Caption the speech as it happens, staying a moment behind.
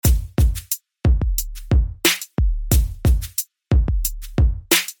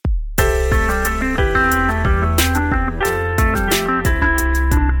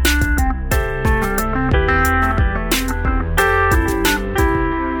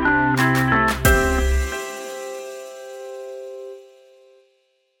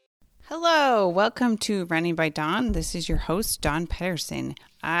welcome to Running by Dawn. This is your host, Dawn Pedersen.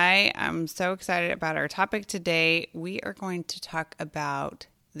 I am so excited about our topic today. We are going to talk about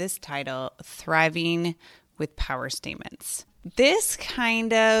this title, Thriving with Power Statements. This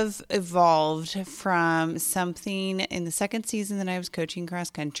kind of evolved from something in the second season that I was coaching cross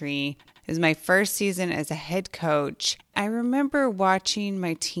country. It was my first season as a head coach. I remember watching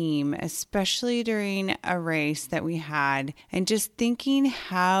my team, especially during a race that we had, and just thinking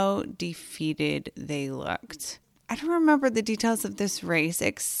how defeated they looked. I don't remember the details of this race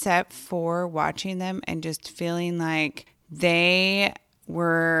except for watching them and just feeling like they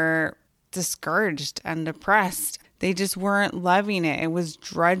were discouraged and depressed. They just weren't loving it. It was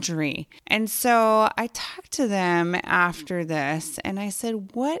drudgery. And so I talked to them after this and I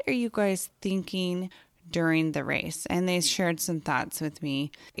said, what are you guys thinking during the race? And they shared some thoughts with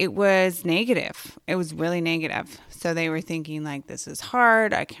me. It was negative. It was really negative. So they were thinking like, this is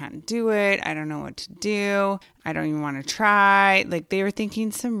hard. I can't do it. I don't know what to do. I don't even want to try. Like they were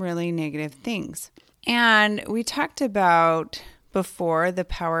thinking some really negative things. And we talked about before the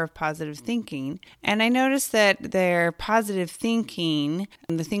power of positive thinking. And I noticed that their positive thinking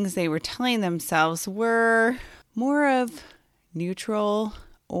and the things they were telling themselves were more of neutral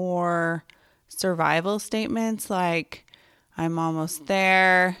or survival statements like, I'm almost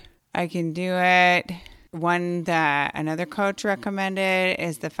there, I can do it. One that another coach recommended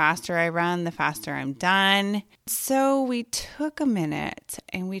is the faster I run, the faster I'm done. So we took a minute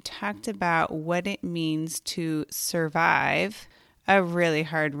and we talked about what it means to survive a really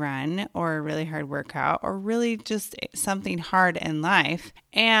hard run or a really hard workout or really just something hard in life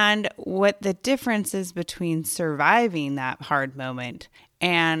and what the difference is between surviving that hard moment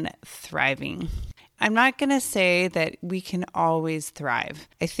and thriving. I'm not going to say that we can always thrive.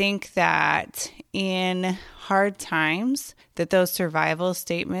 I think that in hard times that those survival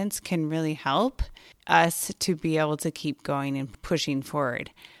statements can really help us to be able to keep going and pushing forward.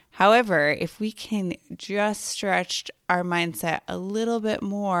 However, if we can just stretch our mindset a little bit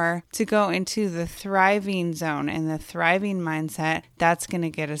more to go into the thriving zone and the thriving mindset, that's going to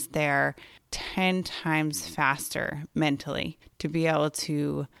get us there 10 times faster mentally to be able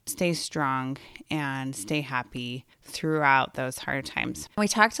to stay strong and stay happy throughout those hard times. We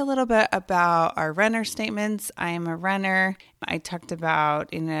talked a little bit about our runner statements. I am a runner. I talked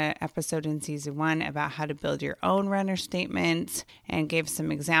about in an episode in season 1 about how to build your own runner statements and gave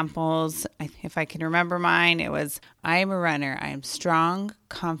some examples. If I can remember mine, it was, I am a runner. I am strong,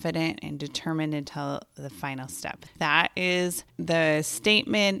 confident, and determined until the final step. That is the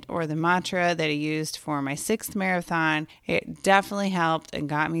statement or the mantra that I used for my 6th marathon. It definitely helped and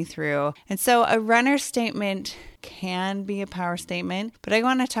got me through. And so a runner statement can be a power statement, but I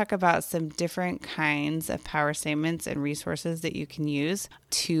want to talk about some different kinds of power statements and resources that you can use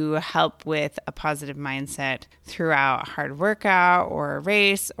to help with a positive mindset throughout a hard workout or a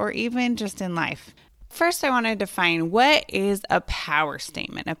race or even just in life. First, I want to define what is a power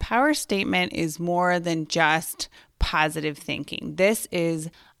statement. A power statement is more than just positive thinking. This is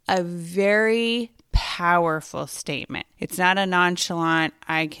a very powerful statement. It's not a nonchalant,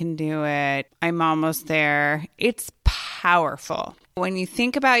 I can do it, I'm almost there. It's powerful. When you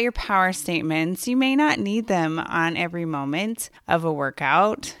think about your power statements, you may not need them on every moment of a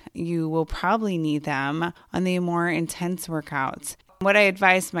workout. You will probably need them on the more intense workouts. What I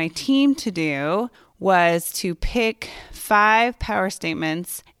advised my team to do was to pick 5 power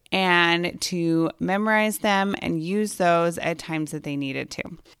statements and to memorize them and use those at times that they needed to.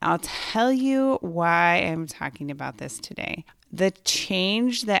 I'll tell you why I'm talking about this today. The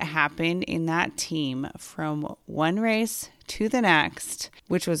change that happened in that team from one race to the next,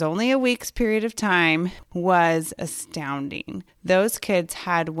 which was only a week's period of time, was astounding. Those kids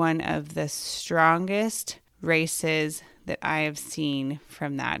had one of the strongest races that I have seen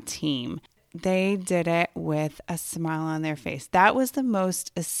from that team. They did it with a smile on their face. That was the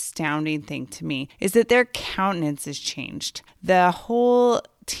most astounding thing to me, is that their countenances changed. The whole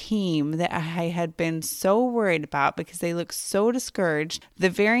team that I had been so worried about because they looked so discouraged, the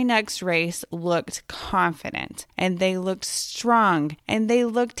very next race looked confident and they looked strong and they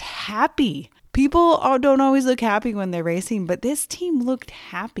looked happy. People don't always look happy when they're racing, but this team looked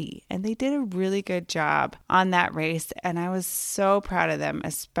happy and they did a really good job on that race. And I was so proud of them,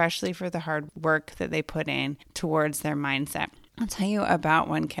 especially for the hard work that they put in towards their mindset. I'll tell you about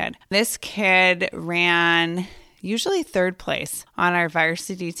one kid. This kid ran usually 3rd place on our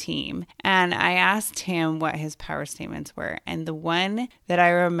varsity team. And I asked him what his power statements were. And the one that I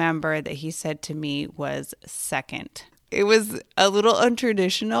remember that he said to me was second. It was a little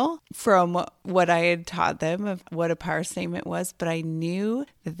untraditional from what I had taught them of what a power statement was, but I knew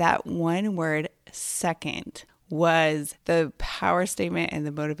that one word, second, was the power statement and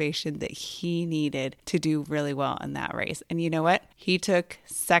the motivation that he needed to do really well in that race. And you know what? He took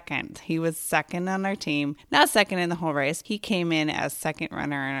second. He was second on our team, not second in the whole race. He came in as second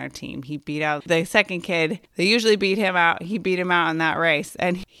runner on our team. He beat out the second kid. They usually beat him out. He beat him out in that race.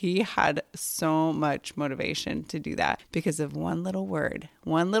 And he had so much motivation to do that because of one little word,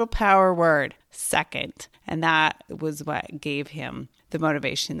 one little power word, second. And that was what gave him the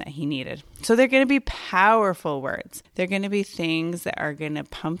motivation that he needed. So they're going to be powerful words. They're going to be things that are going to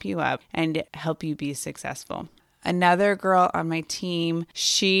pump you up and help you be successful. Another girl on my team,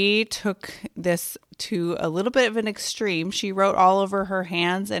 she took this to a little bit of an extreme. She wrote all over her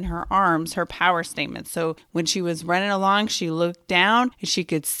hands and her arms her power statement. So when she was running along, she looked down and she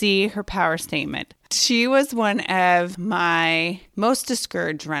could see her power statement. She was one of my most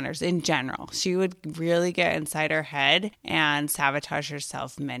discouraged runners in general. She would really get inside her head and sabotage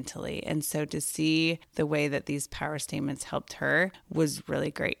herself mentally. And so to see the way that these power statements helped her was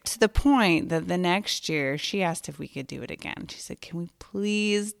really great. To the point that the next year she asked if we could do it again. She said, "Can we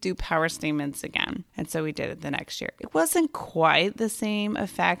please do power statements again?" And so we did it the next year. It wasn't quite the same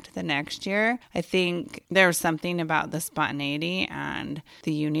effect the next year. I think there was something about the spontaneity and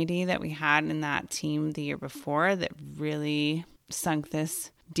the unity that we had in that team the year before that really sunk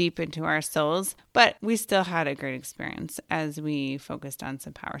this deep into our souls, but we still had a great experience as we focused on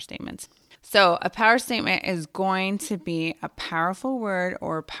some power statements. So a power statement is going to be a powerful word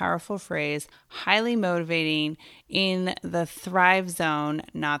or powerful phrase, highly motivating in the thrive zone,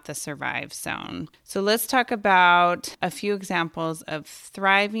 not the survive zone. So let's talk about a few examples of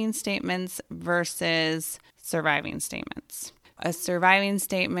thriving statements versus surviving statements. A surviving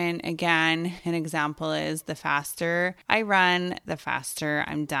statement, again, an example is the faster I run, the faster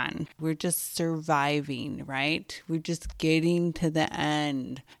I'm done. We're just surviving, right? We're just getting to the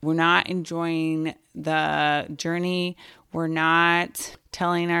end. We're not enjoying the journey. We're not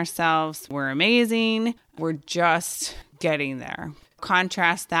telling ourselves we're amazing. We're just getting there.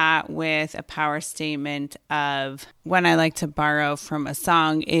 Contrast that with a power statement of one I like to borrow from a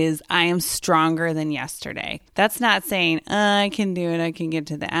song is, "I am stronger than yesterday." That's not saying, I can do it, I can get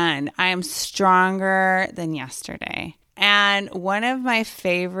to the end. I am stronger than yesterday. And one of my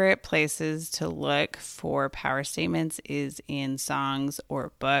favorite places to look for power statements is in songs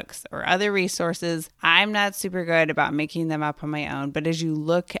or books or other resources. I'm not super good about making them up on my own, but as you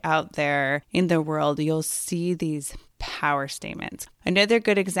look out there in the world, you'll see these power statements. Another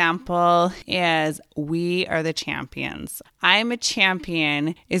good example is "We are the champions." I'm a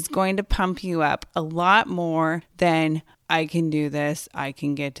champion is going to pump you up a lot more than "I can do this, I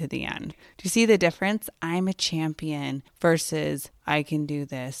can get to the end." Do you see the difference? I'm a champion versus "I can do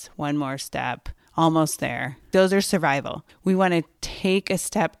this, one more step, almost there." Those are survival. We want to take a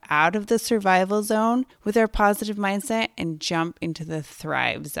step out of the survival zone with our positive mindset and jump into the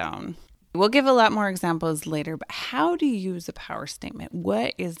thrive zone. We'll give a lot more examples later, but how do you use a power statement?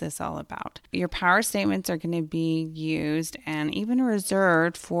 What is this all about? Your power statements are going to be used and even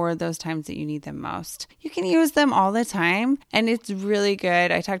reserved for those times that you need them most. You can use them all the time, and it's really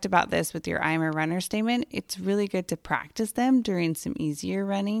good. I talked about this with your "I'm a runner" statement. It's really good to practice them during some easier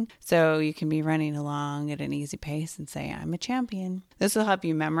running. So you can be running along at an easy pace and say, "I'm a champion." This will help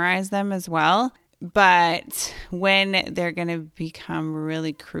you memorize them as well. But when they're going to become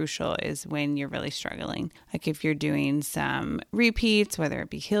really crucial is when you're really struggling. Like if you're doing some repeats, whether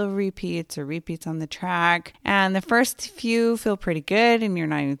it be hill repeats or repeats on the track, and the first few feel pretty good and you're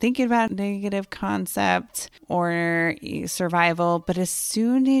not even thinking about negative concept or survival. But as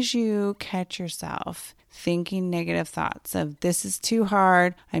soon as you catch yourself thinking negative thoughts of, "This is too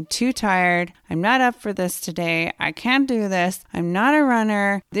hard, I'm too tired, I'm not up for this today, I can't do this, I'm not a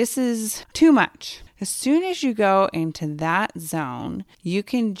runner, this is too much." As soon as you go into that zone, you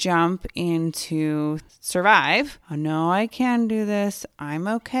can jump into survive. "Oh no, I can do this, I'm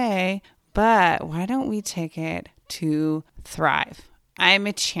okay." But why don't we take it to thrive? I'm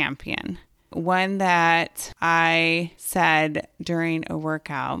a champion. One that I said during a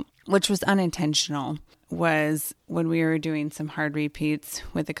workout, which was unintentional, was when we were doing some hard repeats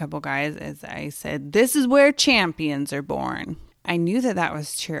with a couple guys, as I said, "This is where champions are born." I knew that that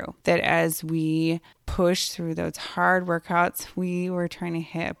was true, that as we pushed through those hard workouts, we were trying to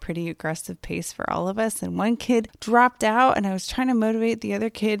hit a pretty aggressive pace for all of us. And one kid dropped out and I was trying to motivate the other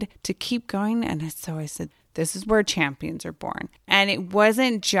kid to keep going. And so I said, "This is where champions are born." And it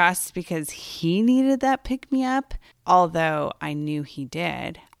wasn't just because he needed that pick me up, although I knew he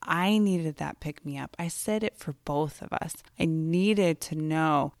did. I needed that pick me up. I said it for both of us. I needed to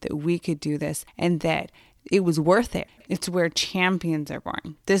know that we could do this and that it was worth it. It's where champions are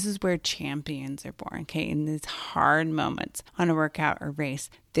born. This is where champions are born, okay? In these hard moments on a workout or race,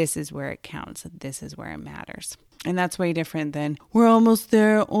 this is where it counts. This is where it matters. And that's way different than, we're almost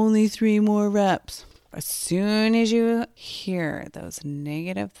there, only 3 more reps. As soon as you hear those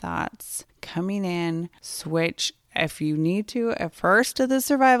negative thoughts coming in, switch if you need to at first to the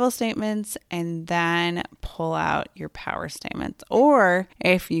survival statements and then pull out your power statements. Or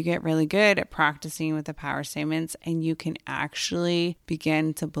if you get really good at practicing with the power statements and you can actually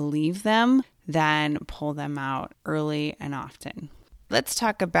begin to believe them, then pull them out early and often. Let's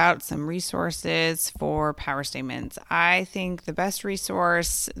talk about some resources for power statements. I think the best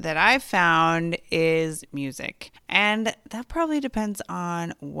resource that I've found is music. And that probably depends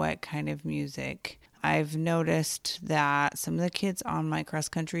on what kind of music. I've noticed that some of the kids on my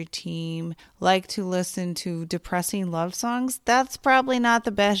cross-country team like to listen to depressing love songs. That's probably not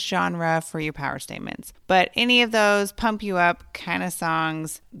the best genre for your power statements. But any of those pump you up kind of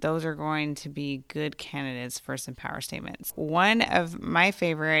songs, those are going to be good candidates for some power statements. One of my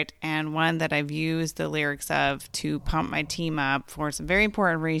favorite and one that I've used the lyrics of to pump my team up for some very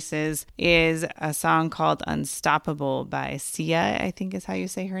important races is a song called Unstoppable by Sia, I think is how you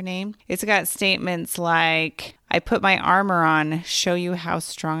say her name. It's got statements like, I put my armor on, show you how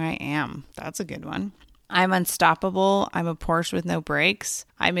strong I am. That's a good one. I'm unstoppable. I'm a Porsche with no brakes.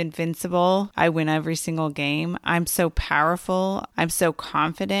 I'm invincible. I win every single game. I'm so powerful. I'm so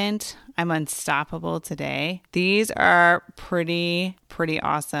confident. I'm unstoppable today. These are pretty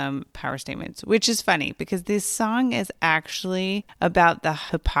awesome power statements, which is funny because this song is actually about the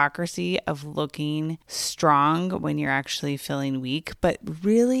hypocrisy of looking strong when you're actually feeling weak. But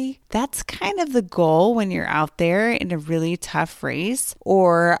really, that's kind of the goal when you're out there in a really tough race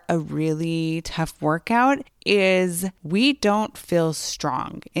or a really tough workout is we don't feel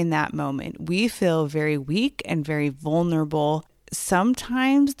strong in that moment. We feel very weak and very vulnerable.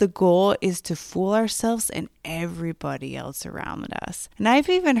 Sometimes the goal is to fool ourselves and everybody else around us. And I've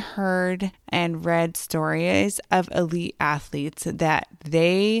even heard and read stories of elite athletes that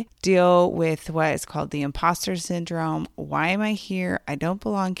they deal with what is called the imposter syndrome. Why am I here? I don't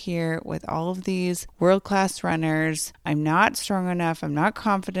belong here with all of these world-class runners. I'm not strong enough. I'm not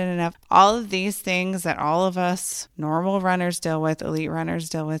confident enough. All of these things that all of us normal runners deal with, elite runners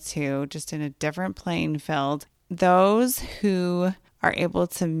deal with too, just in a different playing field. Those who are able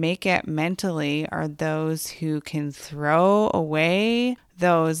to make it mentally are those who can throw away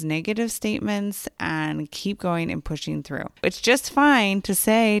those negative statements and keep going and pushing through. It's just fine to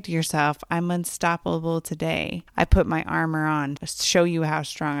say to yourself, I'm unstoppable today. I put my armor on to show you how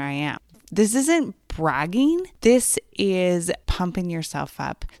strong I am. This isn't bragging. This is pumping yourself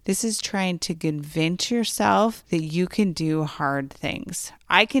up. This is trying to convince yourself that you can do hard things.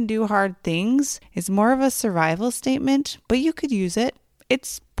 I can do hard things is more of a survival statement, but you could use it.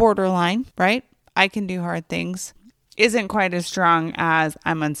 It's borderline, right? I can do hard things. Isn't quite as strong as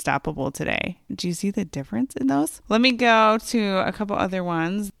I'm unstoppable today. Do you see the difference in those? Let me go to a couple other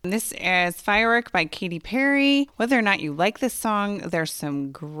ones. This is Firework by Katy Perry. Whether or not you like this song, there's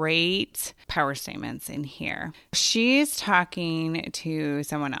some great power statements in here. She's talking to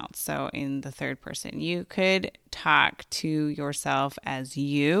someone else. So in the third person, you could talk to yourself as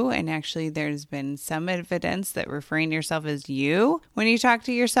you. And actually, there's been some evidence that referring to yourself as you when you talk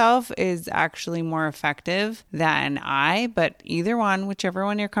to yourself is actually more effective than I. But either one, whichever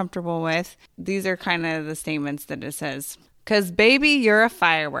one you're comfortable with, these are kind of the statements that it says. 'Cause baby, you're a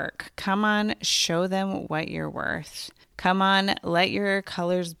firework. Come on, show them what you're worth. Come on, let your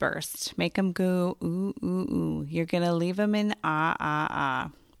colors burst. Make them go ooh, ooh, ooh. You're going to leave them in ah, ah,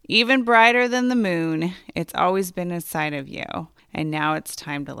 ah. Even brighter than the moon, it's always been inside of you. And now it's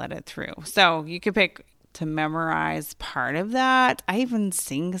time to let it through. So you could pick to memorize part of that. I even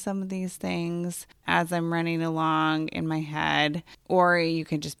sing some of these things as I'm running along in my head. Or you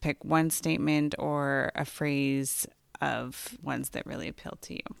can just pick one statement or a phrase of ones that really appeal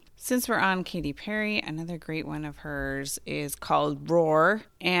to you. Since we're on Katy Perry, another great one of hers is called Roar.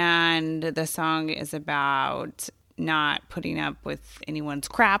 And the song is about not putting up with anyone's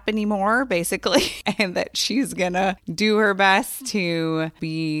crap anymore, basically, and that she's gonna do her best to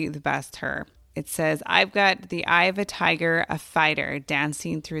be the best her. It says, I've got the eye of a tiger, a fighter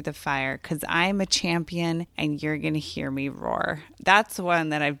dancing through the fire because I'm a champion and you're going to hear me roar. That's one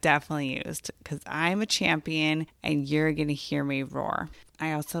that I've definitely used because I'm a champion and you're going to hear me roar.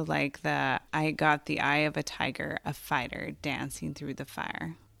 I also like I got the eye of a tiger, a fighter dancing through the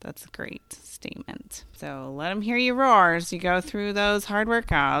fire. That's a great statement. out. So let them hear you roar as you go through those hard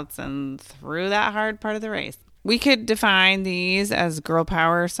workouts and through that hard part of the race. We could define these as girl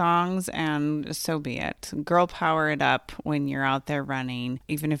power songs, and so be it. Girl power it up when you're out there running.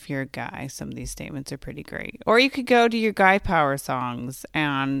 Even if you're a guy, some of these statements are pretty great. Or you could go to your guy power songs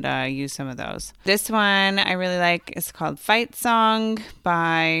and use some of those. This one I really like is called Fight Song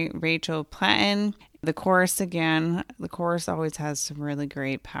by Rachel Platten. The chorus always has some really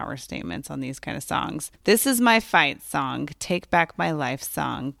great power statements on these kind of songs. This is my fight song, take back my life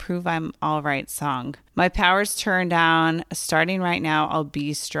song, prove I'm all right song. My power's turned down, starting right now, I'll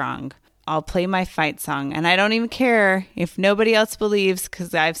be strong. I'll play my fight song, and I don't even care if nobody else believes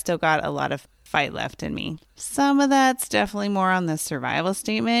because I've still got a lot of fight left in me. Some of that's definitely more on the survival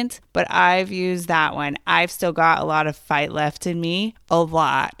statement, but I've used that one. I've still got a lot of fight left in me, a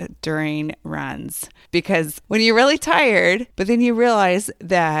lot during runs, because when you're really tired, but then you realize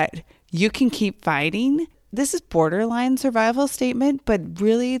that you can keep fighting. This is borderline survival statement, but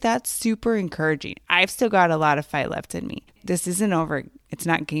really that's super encouraging. I've still got a lot of fight left in me. This isn't over. It's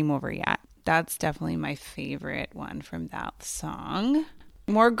not game over yet. That's definitely my favorite one from that song.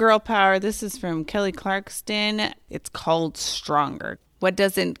 More girl power. This is from Kelly Clarkson. It's called Stronger. What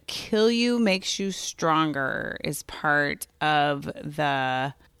doesn't kill you makes you stronger is part of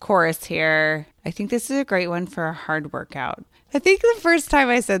the chorus here. I think this is a great one for a hard workout. I think the first time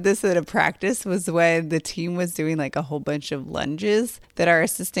I said this at a practice was when the team was doing like a whole bunch of lunges that our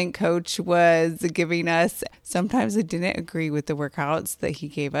assistant coach was giving us. Sometimes I didn't agree with the workouts that he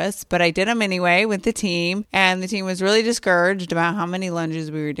gave us, but I did them anyway with the team. And the team was really discouraged about how many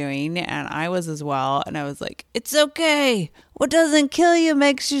lunges we were doing. And I was as well. And I was like, it's okay. What doesn't kill you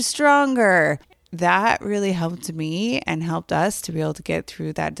makes you stronger. That really helped me and helped us to be able to get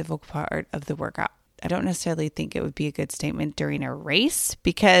through that difficult part of the workout. I don't necessarily think it would be a good statement during a race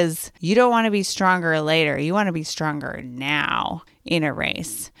because you don't want to be stronger later. You want to be stronger now in a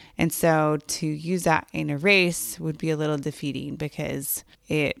race. And so to use that in a race would be a little defeating because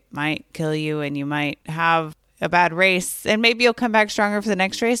it might kill you and you might have a bad race and maybe you'll come back stronger for the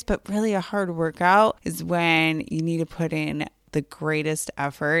next race. But really a hard workout is when you need to put in the greatest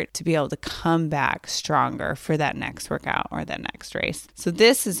effort to be able to come back stronger for that next workout or that next race. So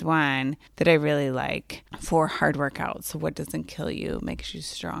this is one that I really like for hard workouts. So what doesn't kill you makes you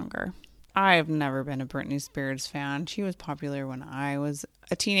stronger. I've never been a Britney Spears fan. She was popular when I was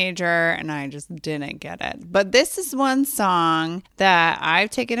a teenager and I just didn't get it. But this is one song that I've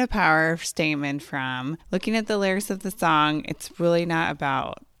taken a power statement from. Looking at the lyrics of the song, it's really not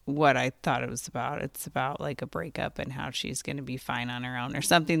about what I thought it was about. It's about like a breakup and how she's going to be fine on her own or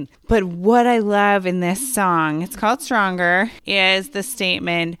something. But what I love in this song, it's called Stronger, is the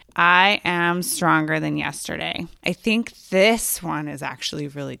statement, I am stronger than yesterday. I think this one is actually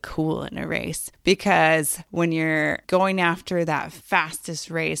really cool in a race because when you're going after that fastest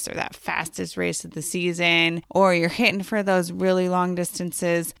race or that fastest race of the season, or you're hitting for those really long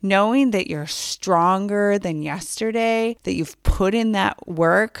distances, knowing that you're stronger than yesterday, that you've put in that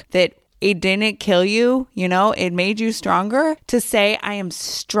work, that it didn't kill you, it made you stronger. To say I am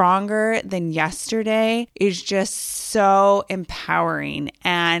stronger than yesterday is just so empowering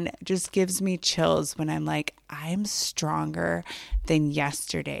and just gives me chills when I'm like, I'm stronger than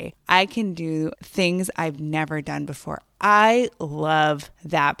yesterday. I can do things I've never done before. I love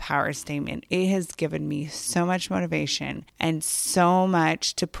that power statement. It has given me so much motivation and so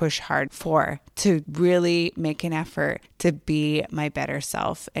much to push hard for, to really make an effort to be my better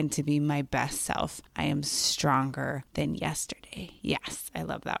self and to be my best self. I am stronger than yesterday. Yes, I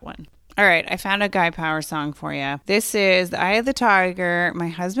love that one. All right, I found a guy power song for you. This is The Eye of the Tiger. My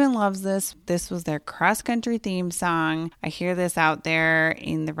husband loves this. This was their cross-country theme song. I hear this out there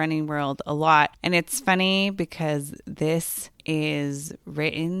in the running world a lot. And it's funny because this is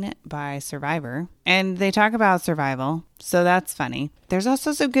written by Survivor. And they talk about survival, so that's funny. There's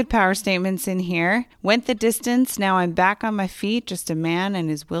also some good power statements in here. Went the distance, now I'm back on my feet, just a man and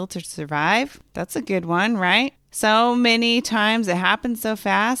his will to survive. That's a good one, right? So many times it happens so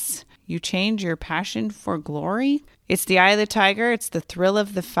fast. You change your passion for glory. It's the eye of the tiger. It's the thrill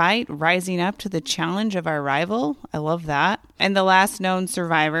of the fight, rising up to the challenge of our rival. I love that. And the last known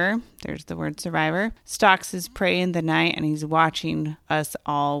survivor, there's the word survivor, stalks his prey in the night and he's watching us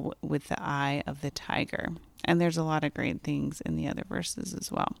all with the eye of the tiger. And there's a lot of great things in the other verses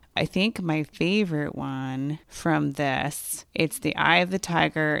as well. I think my favorite one from this, it's the eye of the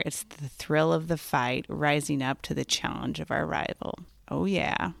tiger. It's the thrill of the fight, rising up to the challenge of our rival. Oh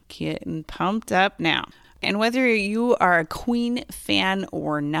yeah, getting pumped up now. And whether you are a Queen fan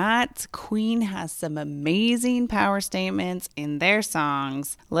or not, Queen has some amazing power statements in their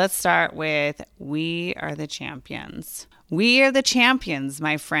songs. Let's start with "We Are the Champions." We are the champions,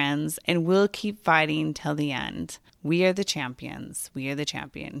 my friends, and we'll keep fighting till the end. We are the champions. We are the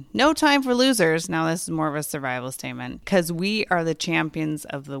champion. No time for losers. Now, this is more of a survival statement because we are the champions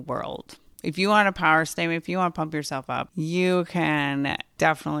of the world. If you want a power statement, if you want to pump yourself up, you can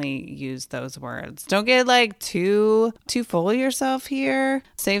definitely use those words. Don't get too full of yourself here.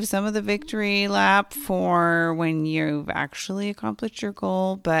 Save some of the victory lap for when you've actually accomplished your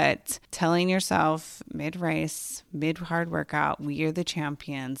goal. But telling yourself mid-race, mid-hard workout, we are the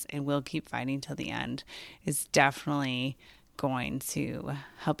champions and we'll keep fighting till the end is definitely going to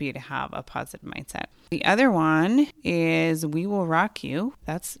help you to have a positive mindset. The other one is "We Will Rock You."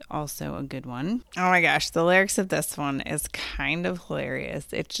 That's also a good one. Oh my gosh, the lyrics of this one is kind of hilarious.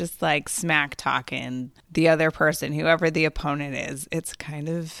 It's just smack talking the other person, whoever the opponent is. It's kind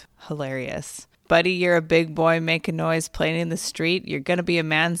of hilarious. Buddy, you're a big boy, making noise, playing in the street. You're going to be a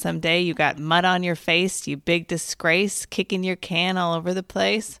man someday. You got mud on your face, you big disgrace, kicking your can all over the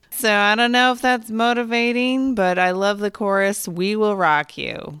place. So I don't know if that's motivating, but I love the chorus, "We will rock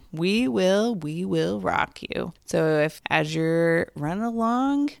you. We will rock you." So if as you're running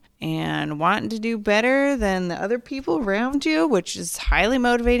along and wanting to do better than the other people around you, which is highly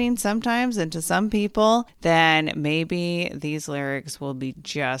motivating sometimes and to some people, then maybe these lyrics will be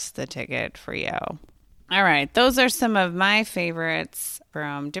just the ticket for you. All right, those are some of my favorites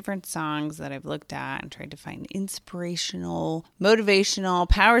from different songs that I've looked at and tried to find inspirational, motivational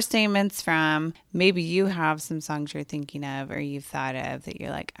power statements from. Maybe you have some songs you're thinking of or you've thought of that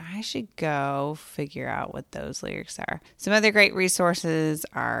you're like, I should go figure out what those lyrics are. Some other great resources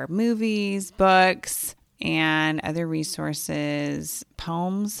are movies, books, and other resources,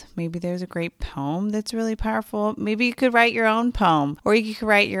 poems. Maybe there's a great poem that's really powerful. Maybe you could write your own poem or you could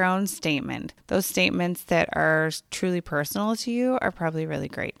write your own statement. Those statements that are truly personal to you are probably really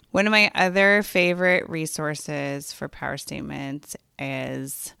great. One of my other favorite resources for power statements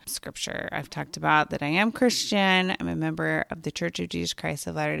is scripture. I've talked about that I am Christian. I'm a member of the Church of Jesus Christ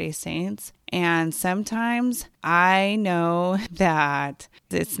of Latter-day Saints. And sometimes I know that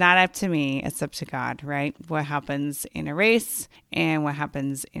it's not up to me, it's up to God, right? What happens in a race and what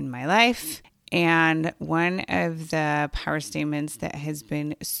happens in my life. And one of the power statements that has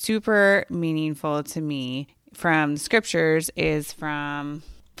been super meaningful to me from the scriptures is from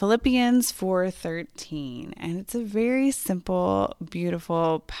Philippians 4:13, and it's a very simple,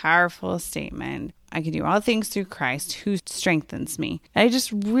 beautiful, powerful statement. I can do all things through Christ who strengthens me. And I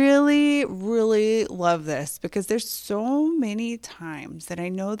just really, really love this because there's so many times that I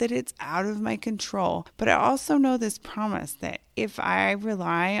know that it's out of my control, but I also know this promise that if I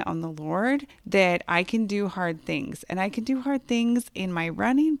rely on the Lord, that I can do hard things. And I can do hard things in my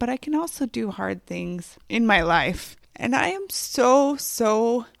running, but I can also do hard things in my life. And I am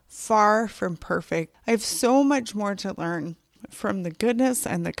so far from perfect. I have so much more to learn from the goodness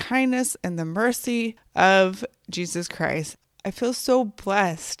and the kindness and the mercy of Jesus Christ. I feel so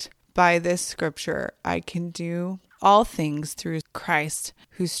blessed by this scripture. I can do all things through Christ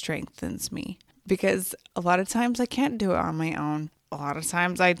who strengthens me. Because a lot of times I can't do it on my own. A lot of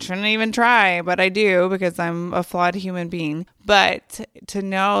times I shouldn't even try, but I do because I'm a flawed human being. But to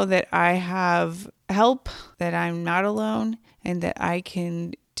know that I have help, that I'm not alone, and that I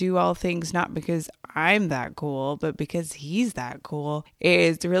can do all things not because I'm that cool, but because He's that cool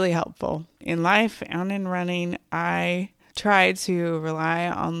is really helpful. In life and in running, I try to rely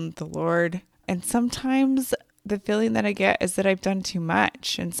on the Lord. And sometimes the feeling that I get is that I've done too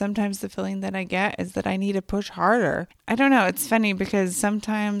much. And sometimes the feeling that I get is that I need to push harder. I don't know. It's funny because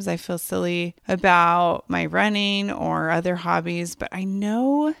sometimes I feel silly about my running or other hobbies, but I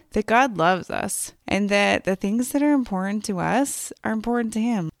know that God loves us and that the things that are important to us are important to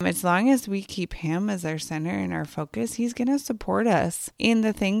Him. As long as we keep Him as our center and our focus, He's going to support us in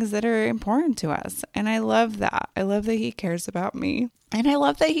the things that are important to us. And I love that. I love that He cares about me. And I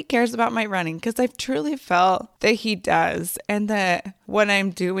love that He cares about my running because I've truly felt that He does and that what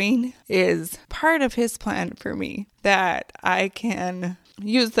I'm doing is part of His plan for me, that I can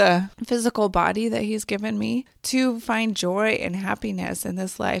use the physical body that He's given me to find joy and happiness in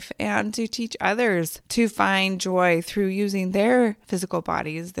this life and to teach others to find joy through using their physical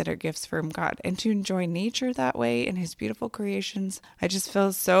bodies that are gifts from God and to enjoy nature that way and His beautiful creations. I just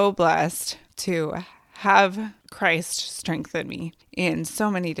feel so blessed to have Christ strengthen me in so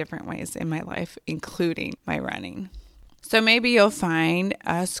many different ways in my life, including my running. So maybe you'll find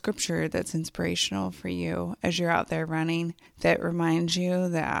a scripture that's inspirational for you as you're out there running that reminds you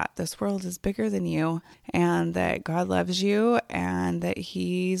that this world is bigger than you and that God loves you and that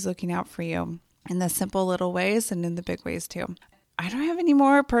He's looking out for you in the simple little ways and in the big ways too. I don't have any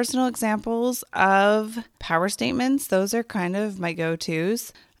more personal examples of power statements. Those are kind of my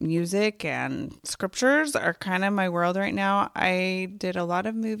go-tos. Music and scriptures are kind of my world right now. I did a lot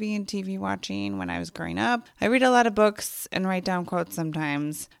of movie and TV watching when I was growing up. I read a lot of books and write down quotes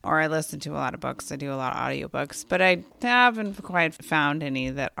sometimes, or I listen to a lot of books. I do a lot of audiobooks, but I haven't quite found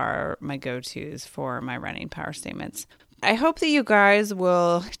any that are my go-tos for my running power statements. I hope that you guys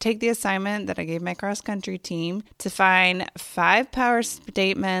will take the assignment that I gave my cross-country team to find 5 power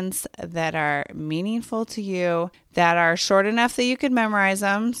statements that are meaningful to you, that are short enough that you can memorize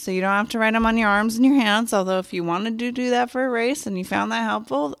them so you don't have to write them on your arms and your hands. Although if you wanted to do that for a race and you found that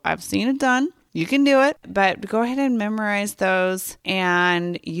helpful, I've seen it done. You can do it, but go ahead and memorize those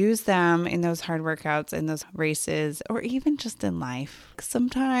and use them in those hard workouts, in those races, or even just in life.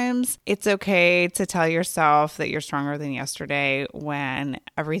 Sometimes it's okay to tell yourself that you're stronger than yesterday when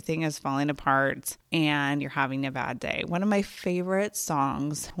everything is falling apart and you're having a bad day. One of my favorite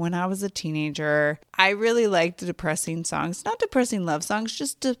songs when I was a teenager, I really liked depressing songs, not depressing love songs,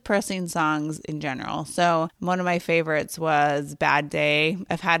 just depressing songs in general. So one of my favorites was Bad Day.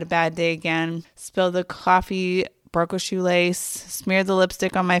 I've had a bad day again. Spilled the coffee, broke a shoelace, smeared the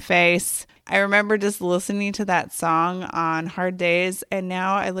lipstick on my face. I remember just listening to that song on hard days, and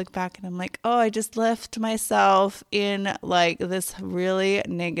now I look back and I'm like, oh, I just left myself in like this really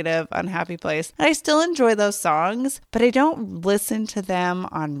negative, unhappy place. And I still enjoy those songs, but I don't listen to them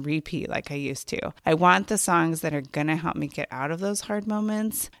on repeat like I used to. I want the songs that are going to help me get out of those hard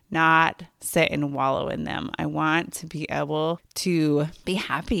moments, not sit and wallow in them. I want to be able to be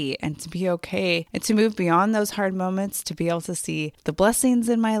happy and to be okay and to move beyond those hard moments, to be able to see the blessings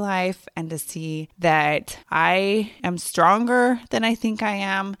in my life and to see that I am stronger than I think I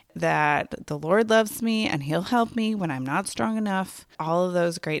am, that the Lord loves me and He'll help me when I'm not strong enough, all of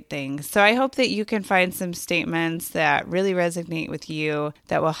those great things. So I hope that you can find some statements that really resonate with you,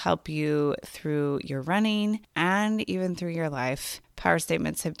 that will help you through your running and even through your life. Power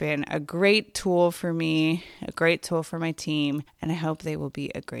statements have been a great tool for me, a great tool for my team, and I hope they will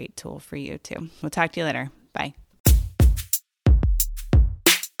be a great tool for you too. We'll talk to you later. Bye.